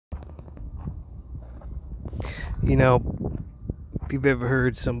You know, if you've ever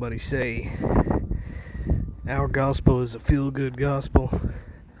heard somebody say, our gospel is a feel-good gospel,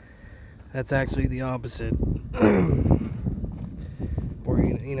 that's actually the opposite. Or,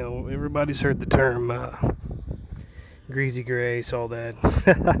 everybody's heard the term greasy grace, all that.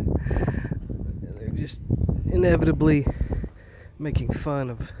 They're just inevitably making fun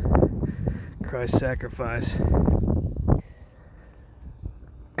of Christ's sacrifice,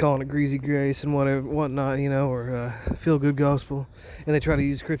 calling it greasy grace and whatnot, or feel-good gospel, and they try to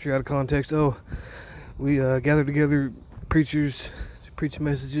use scripture out of context. Oh, we gather together preachers to preach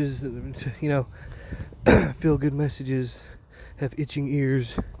messages, feel-good messages, have itching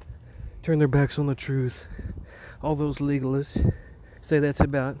ears, turn their backs on the truth. All those legalists say that's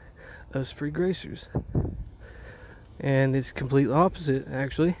about us free gracers, and it's complete opposite,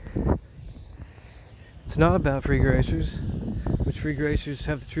 actually. It's not about free gracers, which free gracers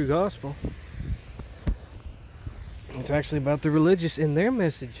have the true gospel. It's actually about the religious, and their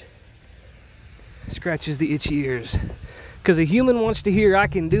message scratches the itchy ears. Because a human wants to hear, I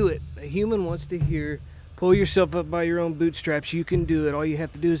can do it. A human wants to hear, pull yourself up by your own bootstraps, you can do it. All you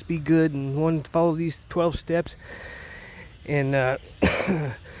have to do is be good and follow these 12 steps and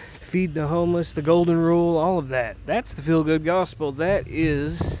feed the homeless, the golden rule, all of that. That's the feel-good gospel. That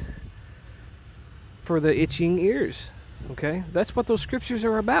is for the itching ears. Okay? That's what those scriptures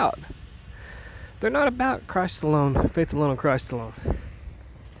are about. They're not about Christ alone, faith alone, and Christ alone.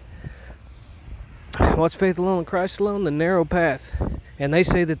 What's faith alone and Christ alone? The narrow path. And they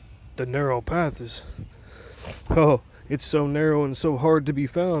say that the narrow path is, it's so narrow and so hard to be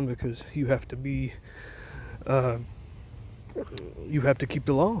found because you have to be, you have to keep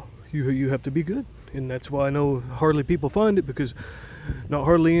the law. You have to be good. And that's why I know hardly people find it, because not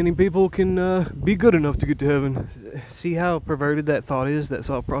hardly any people can be good enough to get to heaven. See how perverted that thought is, that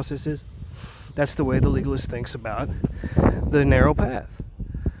thought process is? That's the way the legalist thinks about the narrow path.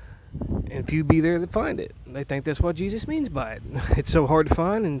 And few be there that find it. They think that's what Jesus means by it. It's so hard to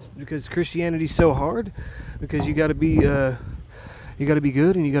find, and because Christianity's so hard, because you got to be good,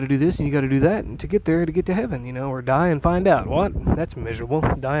 and you got to do this, and you got to do that, and to get there, to get to heaven, or die and find out. What? That's miserable.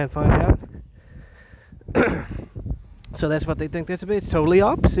 Die and find out. So that's what they think that's about. It's totally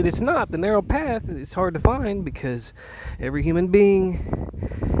opposite. It's not. The narrow path, it's hard to find because every human being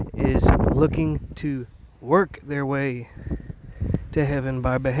is looking to work their way to heaven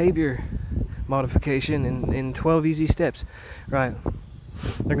by behavior modification in 12 easy steps. Right?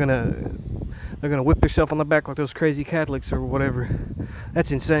 They're gonna whip themselves on the back like those crazy Catholics or whatever.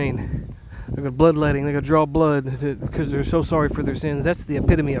 That's insane. They're gonna bloodletting. They're gonna draw blood because they're so sorry for their sins. That's the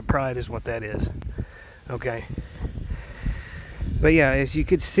epitome of pride, is what that is. Okay. But yeah, as you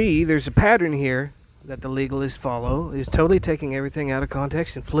could see, there's a pattern here that the legalists follow, is totally taking everything out of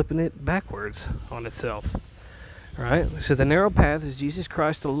context and flipping it backwards on itself. Right? So the narrow path is Jesus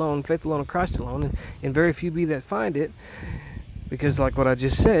Christ alone, faith alone, and Christ alone, and very few be that find it, because like what I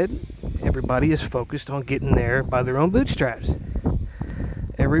just said, everybody is focused on getting there by their own bootstraps.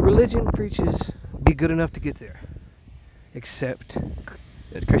 Every religion preaches be good enough to get there, except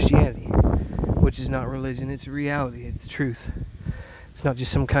Christianity, which is not religion, it's reality, it's truth. It's not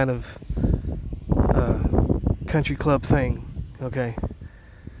just some kind of country club thing. Okay?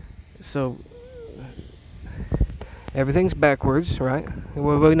 So everything's backwards, right?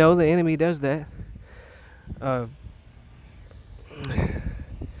 Well, we know the enemy does that.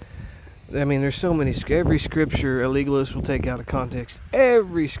 There's so many. Every scripture a legalist will take out of context.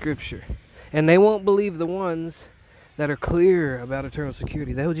 Every scripture. And they won't believe the ones that are clear about eternal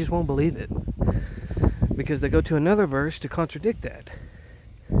security. They just won't believe it, because they go to another verse to contradict that.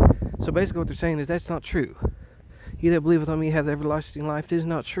 So basically what they're saying is that's not true. He that believeth on me hath everlasting life. It is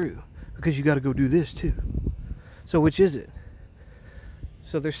not true, because you got to go do this too. So which is it?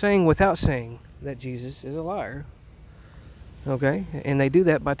 So they're saying without saying that Jesus is a liar. Okay? And they do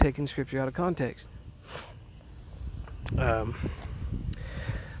that by taking scripture out of context.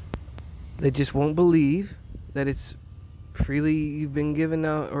 They just won't believe that it's freely you've been given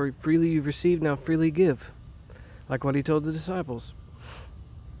now, or freely you've received, now freely give. Like what he told the disciples.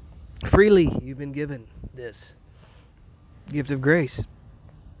 Freely you've been given this gift of grace.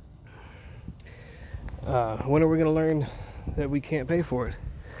 When are we going to learn that we can't pay for it?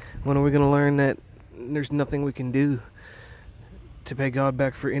 When are we going to learn that there's nothing we can do to pay God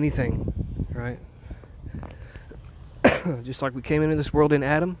back for anything, right? Just like we came into this world in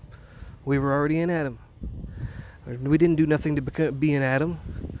Adam, we were already in Adam. We didn't do nothing to be in Adam.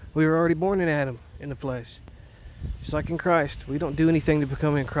 We were already born in Adam, in the flesh. Just like in Christ. We don't do anything to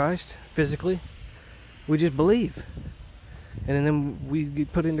become in Christ physically. We just believe. And then we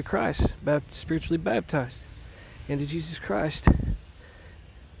get put into Christ, spiritually baptized. into Jesus Christ.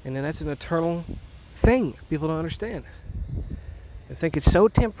 And then that's an eternal thing people don't understand. They think it's so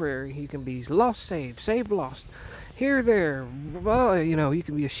temporary. You can be lost, saved, lost. Here, there, well, you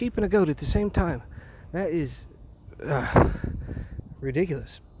can be a sheep and a goat at the same time. That is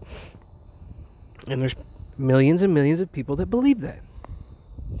ridiculous. And there's millions and millions of people that believe that.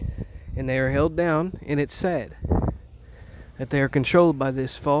 And they are held down, and it's sad that they are controlled by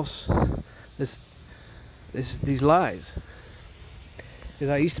these lies. Because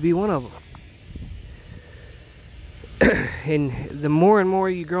I used to be one of them. And the more and more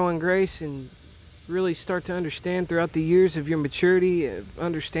you grow in grace and really start to understand throughout the years of your maturity of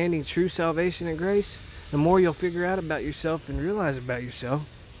understanding true salvation and grace, the more you'll figure out about yourself and realize about yourself.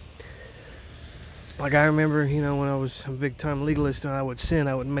 Like I remember, when I was a big time legalist and I would sin,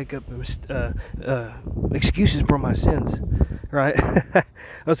 I would make up excuses for my sins, right?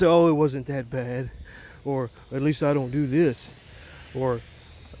 I'd say, oh, it wasn't that bad, or at least I don't do this, or,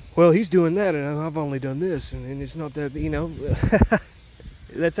 well, he's doing that and I've only done this, and it's not that,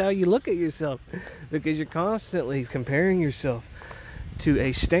 That's how you look at yourself, because you're constantly comparing yourself to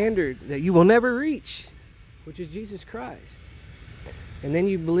a standard that you will never reach, which is Jesus Christ. And then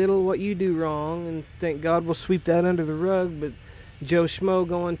you belittle what you do wrong and think God will sweep that under the rug. But Joe Schmo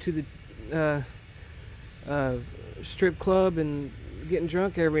going to the strip club and getting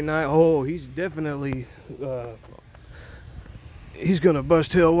drunk every night, oh, he's definitely he's gonna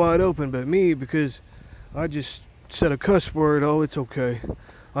bust hell wide open. But me, because I just said a cuss word, oh, it's okay,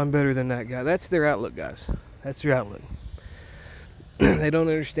 I'm better than that guy. That's their outlook, guys. That's their outlook. They don't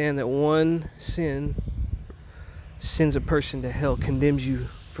understand that one sin sends a person to hell, condemns you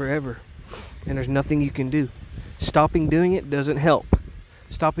forever, and there's nothing you can do. Stopping doing it doesn't help.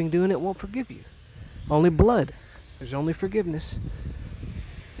 Stopping doing it won't forgive you. Only blood. There's only forgiveness,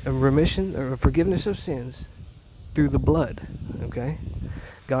 a remission or a forgiveness of sins through the blood. Okay,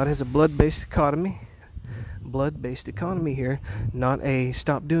 God has a blood-based economy here, not a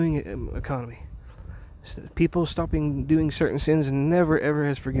stop doing it economy. People stopping doing certain sins and never ever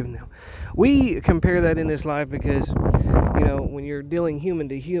has forgiven them. We compare that in this life because, when you're dealing human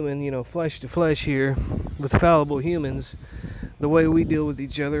to human, flesh to flesh here with fallible humans, the way we deal with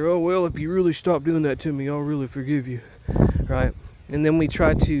each other, oh, well, if you really stop doing that to me, I'll really forgive you, right? And then we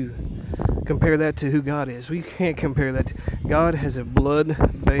try to compare that to who God is. We can't compare that. God has a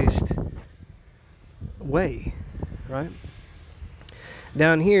blood-based way, right?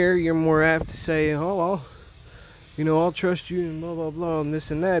 Down here, you're more apt to say, oh, I'll trust you and blah, blah, blah, and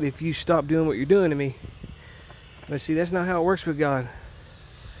this and that if you stop doing what you're doing to me. But see, that's not how it works with God.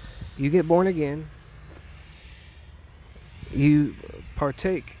 You get born again. You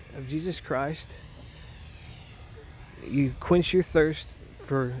partake of Jesus Christ. You quench your thirst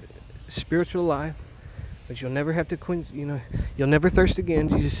for spiritual life, but you'll never have to quench, you'll never thirst again,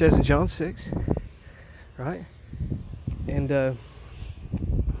 Jesus says in John 6, right? And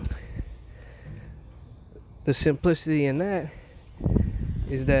the simplicity in that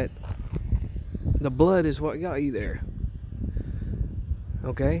is that the blood is what got you there.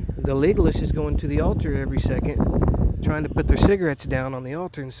 Okay? The legalist is going to the altar every second, trying to put their cigarettes down on the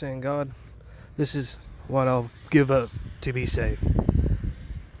altar and saying, God, this is what I'll give up to be saved.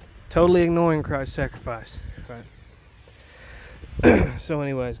 Totally ignoring Christ's sacrifice. Right? So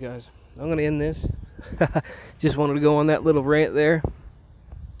anyways, guys, I'm going to end this. Just wanted to go on that little rant there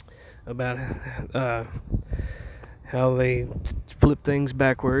about how they flip things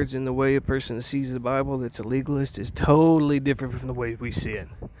backwards, and the way a person sees the Bible that's a legalist is totally different from the way we see it.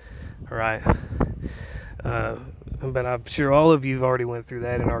 Alright? But I'm sure all of you have already went through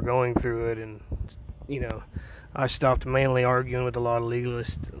that and are going through it, and I stopped mainly arguing with a lot of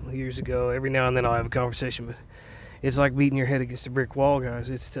legalists years ago. Every now and then I'll have a conversation, but it's like beating your head against a brick wall, guys.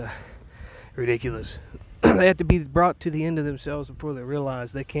 It's ridiculous. They have to be brought to the end of themselves before they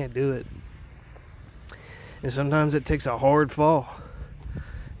realize they can't do it. And sometimes it takes a hard fall.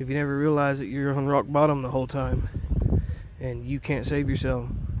 If you never realize that you're on rock bottom the whole time and you can't save yourself,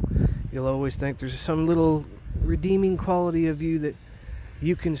 you'll always think there's some little redeeming quality of you that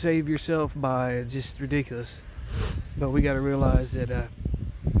you can save yourself by. It's just ridiculous. But we got to realize that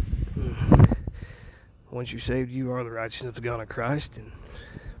once you're saved, you are the righteousness of God in Christ, and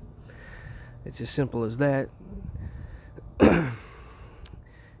it's as simple as that.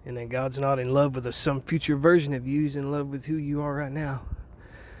 And then God's not in love with some future version of you. He's in love with who you are right now.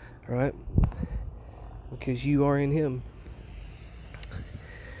 Right? Because you are in Him.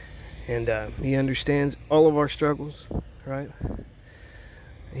 And He understands all of our struggles. Right?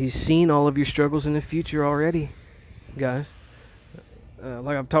 He's seen all of your struggles in the future already, guys.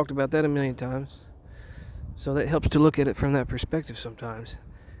 Like I've talked about that a million times. So that helps to look at it from that perspective sometimes,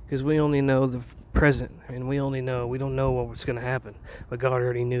 because we only know the present, and we don't know what's going to happen, but God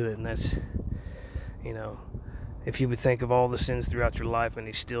already knew it. And that's, you know, if you would think of all the sins throughout your life and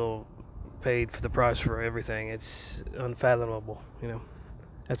He still paid for the price for everything, it's unfathomable.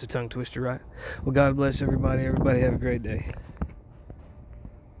 That's a tongue twister, right? Well, God bless everybody. Everybody have a great day.